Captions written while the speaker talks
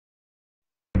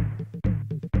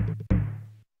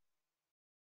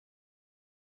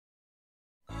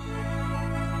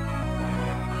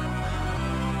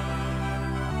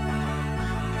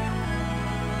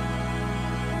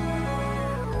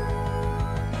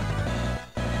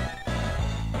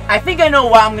I think I know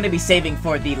what I'm going to be saving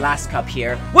for the last cup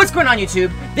here. What's going on,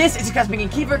 YouTube? This is your cousin making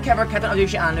Keeper, Captain of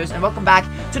the Islanders, and welcome back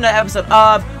to another episode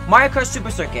of Mario Kart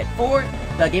Super Circuit for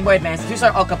the Game Boy Advance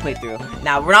 2-star All Cup playthrough.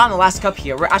 Now, we're not on the last cup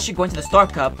here. We're actually going to the Star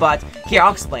Cup, but here,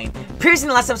 I'll explain. Previously in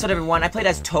the last episode, everyone, I played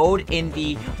as Toad in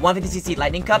the 150cc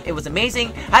Lightning Cup. It was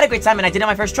amazing. I had a great time, and I did it on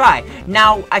my first try.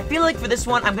 Now, I feel like for this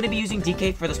one, I'm going to be using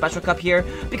DK for the Special Cup here,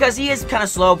 because he is kind of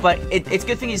slow, but it's a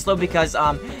good thing he's slow because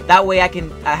that way I can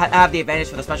have the advantage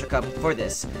for the Special Cup for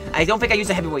this. I don't think I used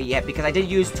a heavyweight yet, because I did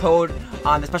use Toad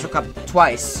on the Special Cup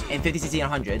twice in 50cc and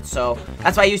 100, so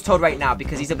that's why I use Toad right now,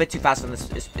 because he's a bit too fast on this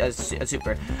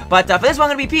Super. But for this one,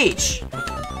 I'm going to be Peach.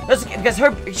 Because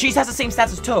she has the same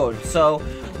stats as Toad, so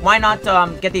why not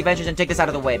get the advantage and take this out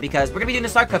of the way? Because we're going to be doing the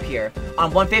Star Cup here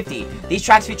on 150. These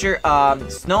tracks feature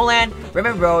Snowland,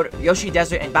 Ribbon Road, Yoshi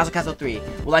Desert, and Bowser Castle 3.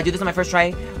 Will I do this on my first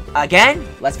try again?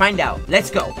 Let's find out.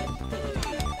 Let's go.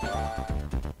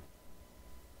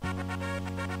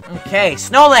 Okay,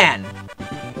 Snowland.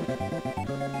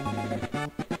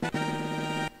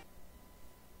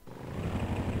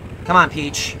 Come on,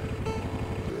 Peach.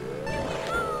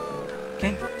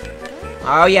 Okay.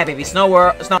 Oh yeah, baby. Snow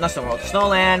World. Not Snow World.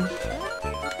 Snowland.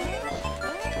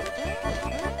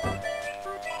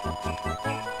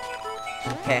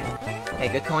 Okay. Okay,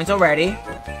 good coins already.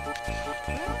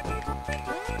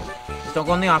 Just don't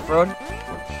go on the off-road.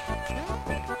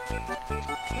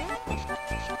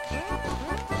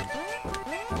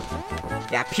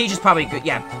 Yeah, Peach is probably good.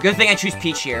 Yeah, good thing I choose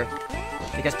Peach here.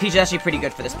 Because Peach is actually pretty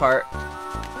good for this part.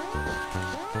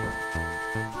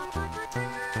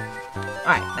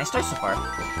 Alright, nice start so far.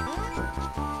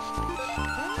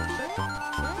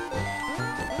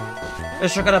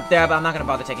 There's a shortcut up there, but I'm not gonna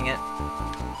bother taking it.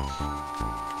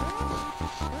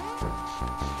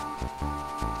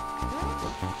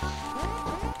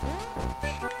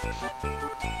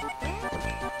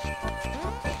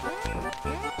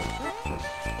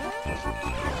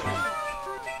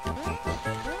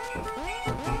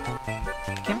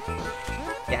 Okay.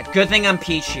 Yeah, good thing I'm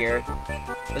Peach here.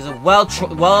 There's a well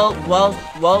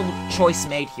choice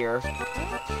made here.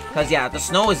 Because, yeah, the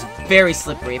snow is very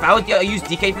slippery. If I would use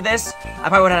DK for this, I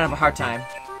probably would have a hard time.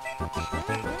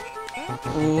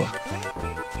 Ooh.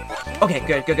 Okay,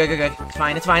 good. It's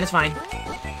fine.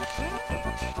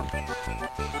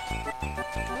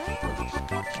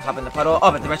 Hop in the puddle.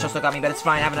 Oh, but the retro still got me, but it's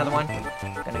fine. I have another one.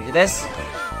 Gonna do this.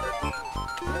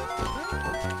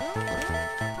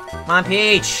 Come on,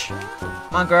 Peach.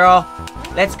 Come on, girl.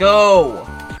 Let's go.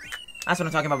 That's what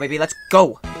I'm talking about, baby. Let's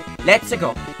go. Let's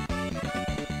go.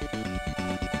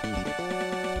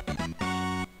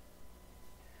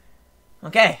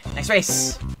 Okay, next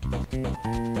race.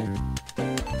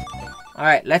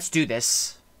 Alright, let's do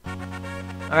this.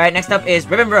 Alright, next up is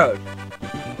Ribbon Road.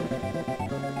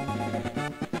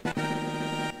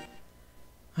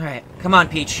 Alright, come on,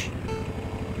 Peach.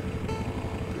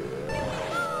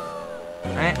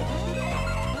 Alright.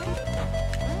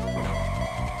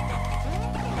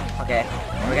 Okay,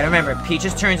 we gotta remember,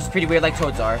 Peach's turns is pretty weird like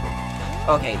Toad's are.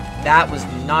 Okay, that was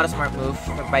not a smart move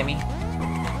by me.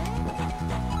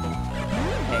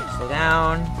 Okay, slow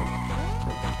down.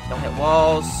 Don't hit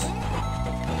walls.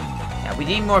 Yeah, we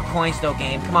need more coins though,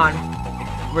 game. Come on.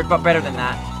 We're better than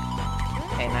that.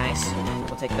 Okay, nice.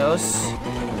 We'll take those.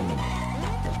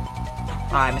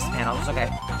 Oh, I missed the panel. It's okay.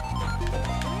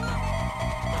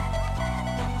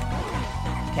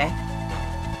 Okay.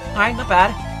 Alright, not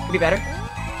bad. Could be better.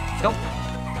 Go.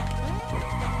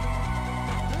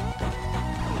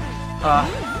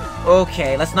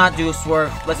 Okay, let's not do a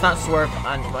swerve. Let's not swerve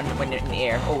when you're in the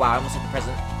air. Oh wow, I almost hit the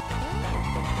present.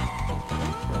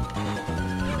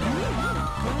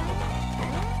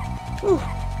 Whew.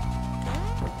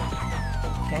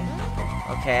 Okay.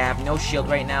 Okay, I have no shield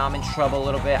right now. I'm in trouble a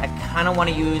little bit. I kind of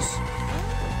want to use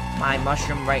my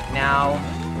mushroom right now.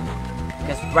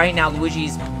 Because right now,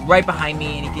 Luigi's right behind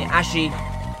me, and he can actually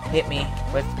hit me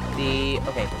with the...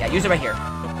 Okay, yeah, use it right here.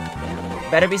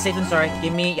 Better be safe than sorry.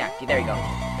 Give me... Yeah, there you go.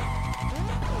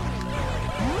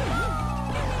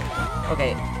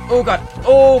 Okay. Oh, God.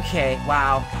 Okay,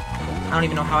 wow. I don't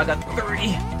even know how I got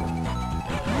 30.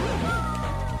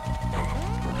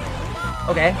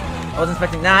 Okay. I wasn't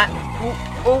expecting that.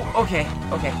 Oh, okay.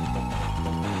 Okay.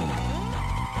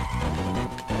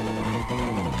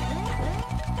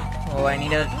 Oh, I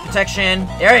need a protection.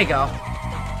 There you go.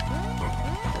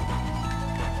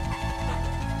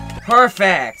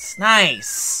 Perfect!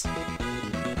 Nice!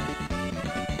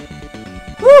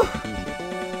 Woo!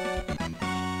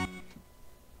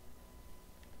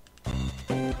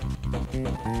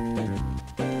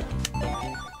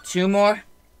 Two more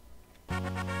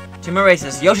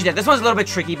races. Yoshi did. This one's a little bit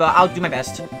tricky, but I'll do my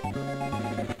best.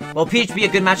 Will Peach be a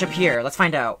good matchup here? Let's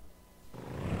find out.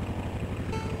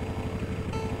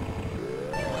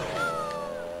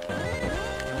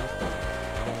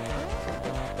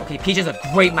 Okay, Peach is a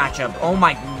great matchup. Oh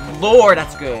my lord,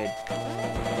 that's good.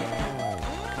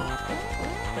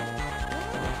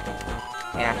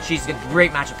 Yeah, she's a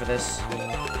great matchup for this.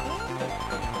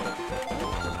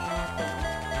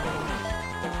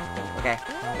 Okay.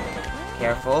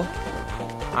 Careful.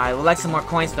 I would like some more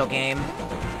coins though, game.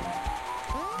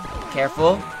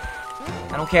 Careful.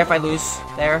 I don't care if I lose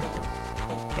there.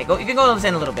 Okay, go. You can go to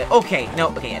Sand a little bit. Okay, no.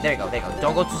 Okay, yeah, there you go. There you go.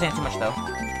 Don't go to Sand too much though.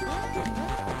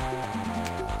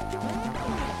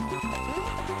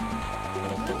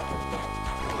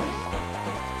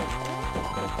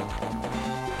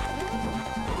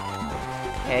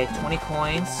 Okay, 20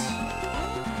 coins.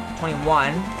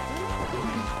 21.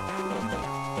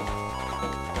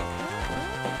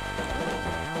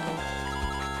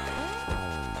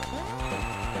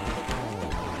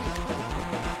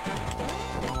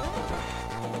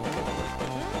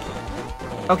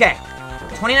 Okay,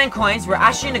 29 coins. We're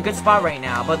actually in a good spot right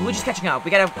now, but Luigi's catching up.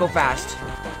 We gotta go fast.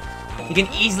 He can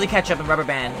easily catch up and rubber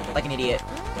band like an idiot.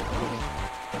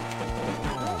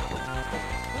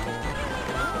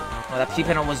 Well, that P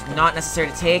panel was not necessary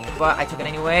to take, but I took it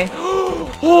anyway.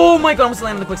 Oh my god, I almost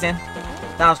landed in the quicksand.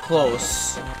 That was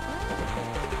close.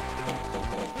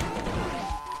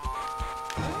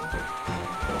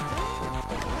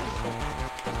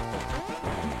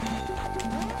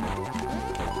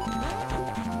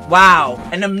 Wow,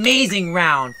 an amazing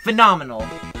round. Phenomenal.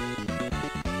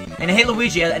 And I hit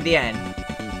Luigi at the end.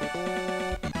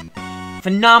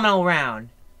 Phenomenal round.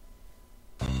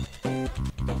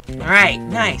 Alright,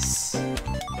 nice.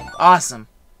 Awesome.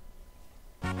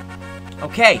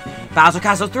 Okay, Bowser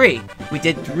Castle 3. We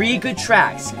did 3 good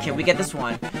tracks. Can we get this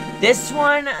one? This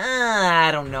one?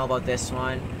 I don't know about this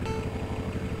one.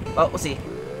 Well, we'll see.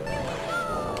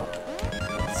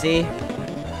 Let's see.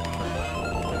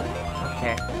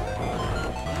 Okay.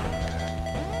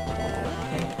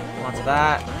 On to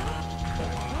that.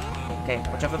 Okay,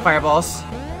 watch out for the fireballs.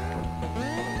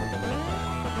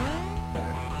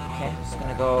 Okay, just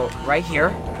gonna go right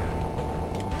here.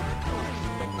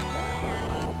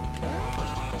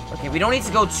 Okay, we don't need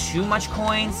to go too much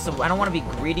coins, so I don't want to be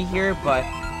greedy here, but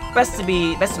best to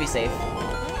be safe.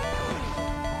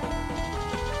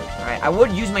 Alright, I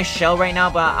would use my shell right now,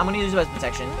 but I'm gonna use it as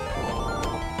protection.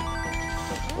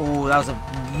 Oh, that was a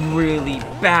really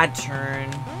bad turn.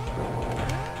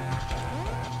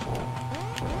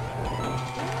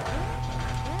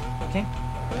 Okay,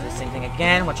 do the same thing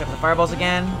again. Watch out for the fireballs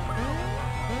again.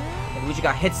 And Luigi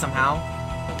got hit somehow.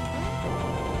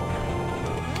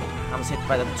 I was hit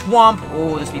by the Twomp.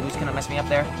 Oh, the speed boost kind of messed me up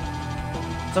there.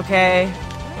 It's okay.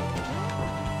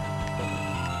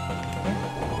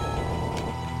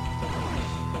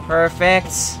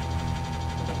 Perfect.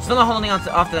 Still not holding on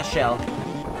to off the shell.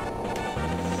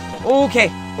 Okay,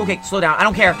 okay, slow down. I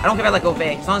don't care. I don't care if I let go of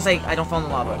A. As long as I don't fall in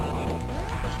the lava.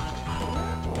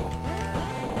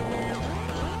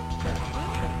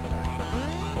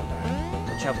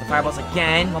 Watch out for the fireballs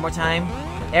again. One more time.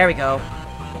 There we go.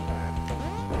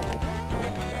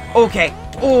 Okay.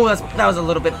 Oh, that was a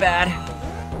little bit bad.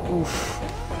 Oof.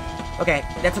 Okay,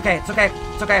 that's okay. It's okay.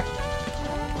 It's okay.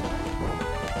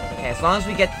 Okay, as long as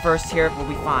we get first here, we'll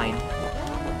be fine.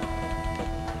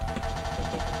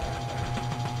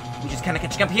 We just kind of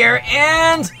catching up here,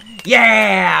 and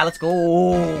yeah, let's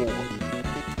go.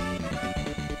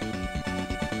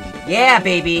 Yeah,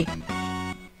 baby.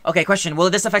 Okay, question: will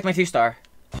this affect my 3-star?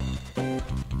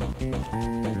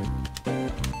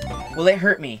 Will it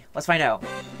hurt me? Let's find out.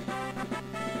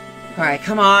 Alright,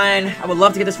 come on. I would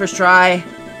love to get this first try.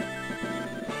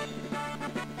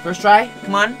 First try?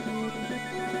 Come on.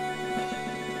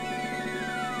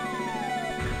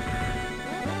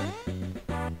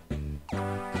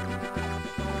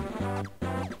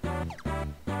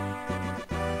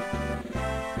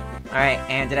 Alright,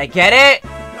 and did I get it?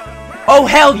 Oh,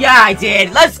 hell yeah, I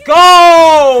did! Let's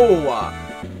go!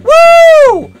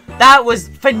 Woo! That was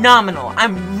phenomenal.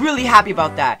 I'm really happy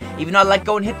about that. Even though I let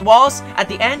go and hit the walls at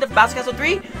the end of Bowser Castle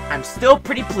 3, I'm still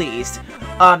pretty pleased.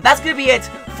 That's gonna be it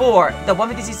for the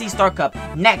 150cc Star Cup.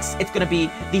 Next, it's gonna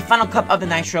be the final cup of the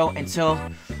Nitro until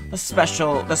the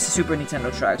Super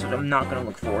Nintendo tracks, which I'm not gonna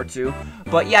look forward to.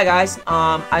 But yeah, guys,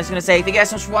 I was gonna say thank you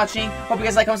guys so much for watching. Hope you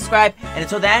guys like, comment, subscribe, and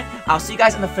until then, I'll see you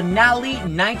guys in the finale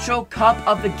Nitro Cup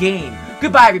of the game.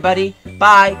 Goodbye, everybody.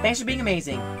 Bye. Thanks for being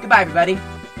amazing. Goodbye, everybody.